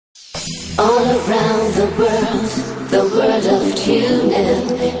All around the world of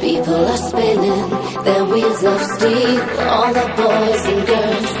tuning. People are spinning their wheels of steel. All the boys and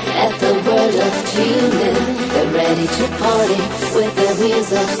girls at the world of tuning. They're ready to party with their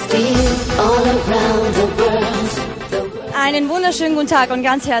wheels of steel. All around the world. Einen wunderschönen guten Tag und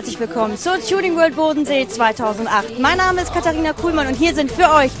ganz herzlich willkommen zur Tuning World Bodensee 2008. Mein Name ist Katharina Kuhlmann und hier sind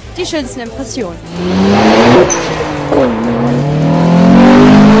für euch die schönsten Impressionen.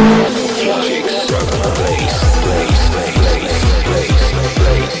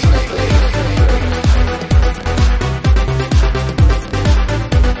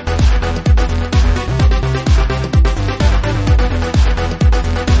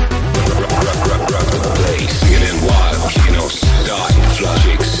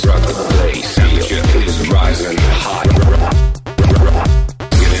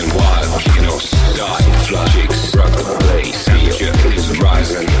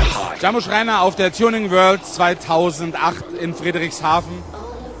 Jamo Schreiner auf der Tuning World 2008 in Friedrichshafen.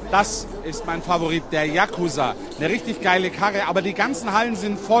 Das ist mein Favorit, der Yakuza. Eine richtig geile Karre, aber die ganzen Hallen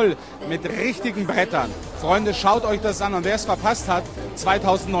sind voll mit richtigen Brettern. Freunde, schaut euch das an und wer es verpasst hat,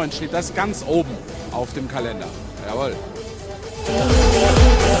 2009 steht das ganz oben auf dem Kalender. Jawohl.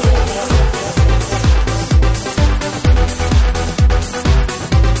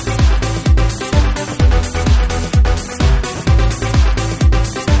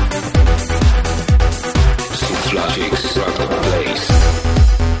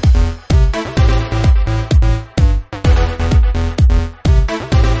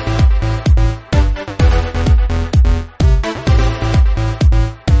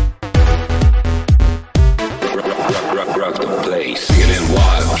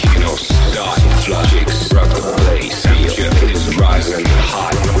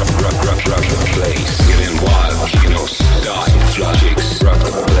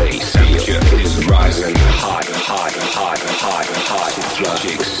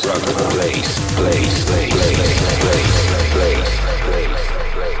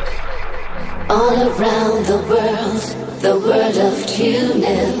 All around the world of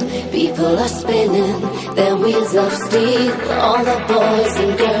tuning. People are spinning their wheels of steel. All the boys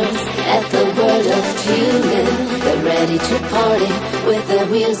and girls at the world of tuning. They're ready to party with their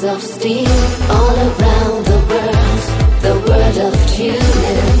wheels of steel. All around the world of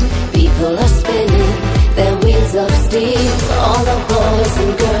tuning. People are spinning their wheels of steel. All the boys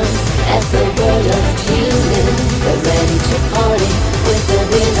and girls at the world of tuning. They're ready to party with their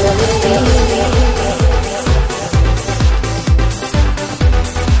wheels of steel.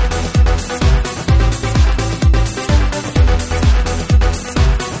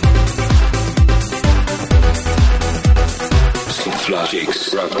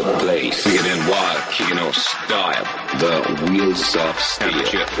 Logics rock the place, getting wild, kicking on style. The wheels of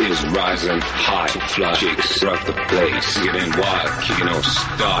steel is rising high. Logics rock the place, getting wild, kicking on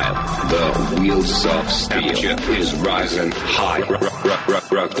style. The wheels of steel is rising high.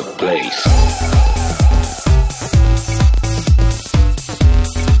 Rock the place.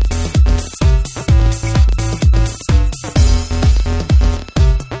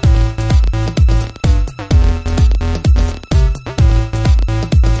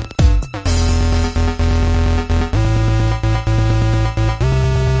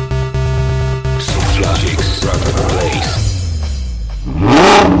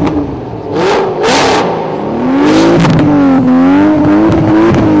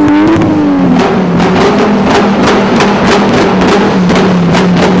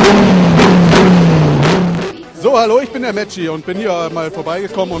 So, hallo, ich bin der Metschi und bin hier mal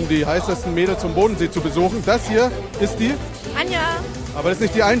vorbeigekommen, um die heißesten Mädels zum Bodensee zu besuchen. Das hier ist die Anja. Aber das ist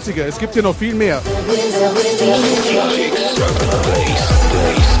nicht die einzige, es gibt hier noch viel mehr.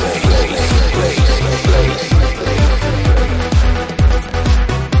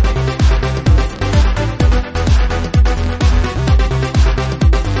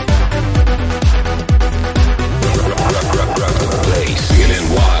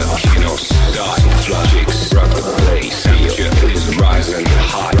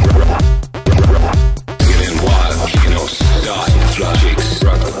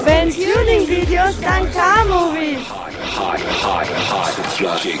 Wenn Tuning-Videos, dann Car-Movies.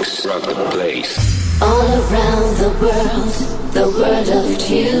 All around the world of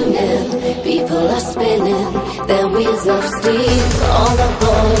tuning. People are spinning their wheels of steel. All the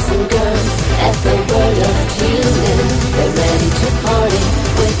boys and girls at the world of tuning. They're ready to party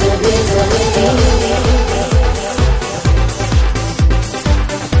with their wheels of steel.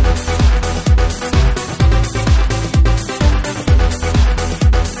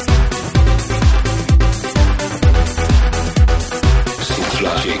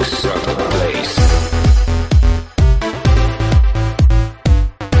 Logics rock the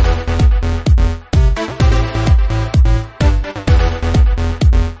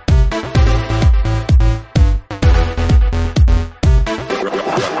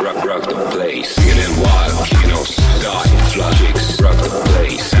rock the place. Getting wild, kicking off style. Flashix, rock the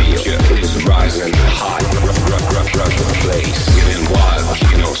place. Future is rising high. Rock the place. Getting wild,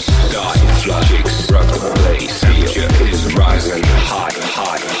 kicking off style. Flashix, rock the place. Future is rising high.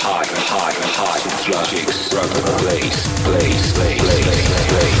 Flashix, rock the place.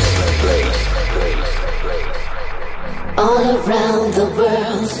 All around the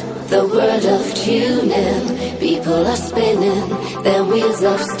world of tuning. People are spinning their wheels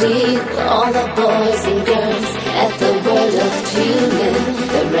of steel. All the boys and girls at the world of tuning.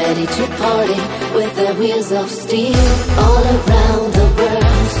 They're ready to party with their wheels of steel. All around the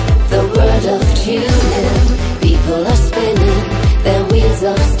world of tuning. People are spinning their wheels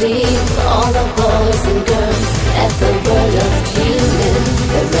of steel. All the boys and girls at the world of tuning.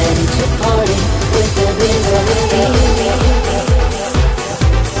 They're ready to party with their wheels of steel.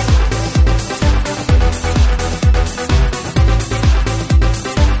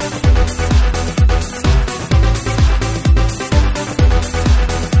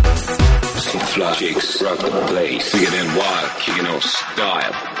 Flashix, rock the place. Getting wild, kicking off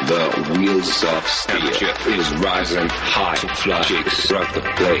style. The wheels of steel is rising high. Flashix, rock the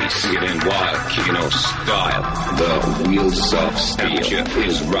place. Getting wild, kicking off style. The wheels of steel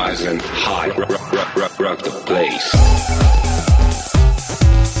is rising high. Rock the place.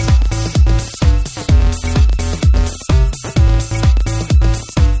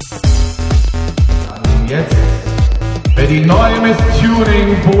 Jetzt, wer die neue Miss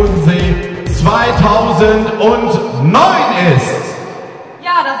Tuning Bodensee 2009 ist.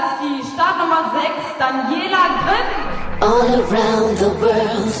 Ja, das ist die Startnummer 6, Daniela Grimm. All around the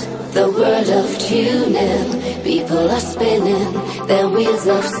world of tuning. People are spinning their wheels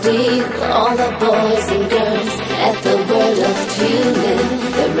of steel. All the boys and girls at the world of tuning.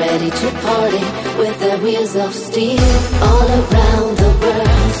 They're ready to party with their wheels of steel. All around the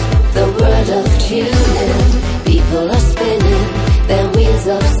world of tuning. People are spinning their wheels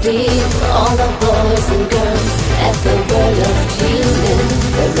of steel. All the boys and girls at the world of tuning.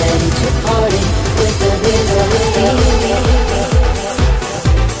 They're ready to party with their wheels of steel.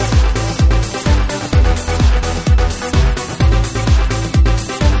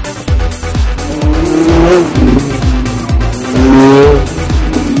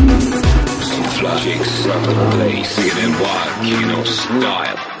 Flashix, rock the place. Getting wild, kicking off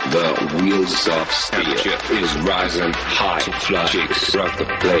style. The wheels of steel is rising high. Flashix, rock the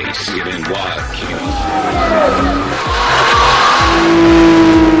place. Getting wild, kicking off.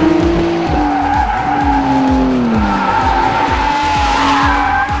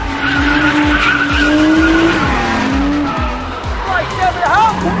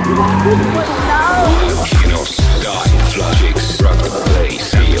 Kicking off style. Flashix, rock the place.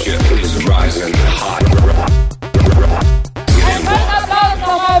 Steel is rising high.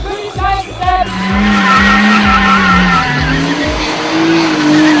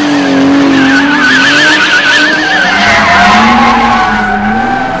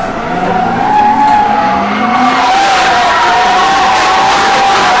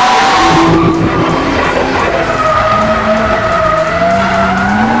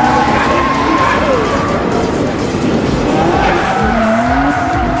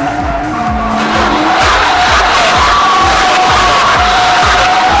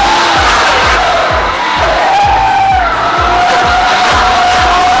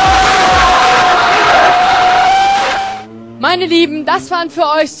 Meine Lieben, das waren für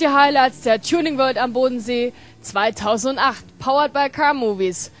euch die Highlights der Tuning World am Bodensee 2008, powered by Car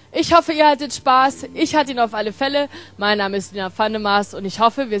Movies. Ich hoffe, ihr hattet Spaß. Ich hatte ihn auf alle Fälle. Mein Name ist Lina Vandemaas und ich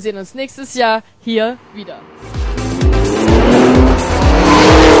hoffe, wir sehen uns nächstes Jahr hier wieder.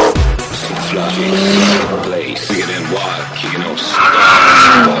 Flashix, rock the place, getting wild,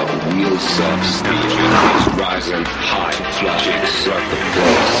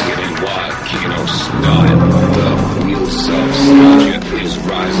 kicking off style. The wheels of style.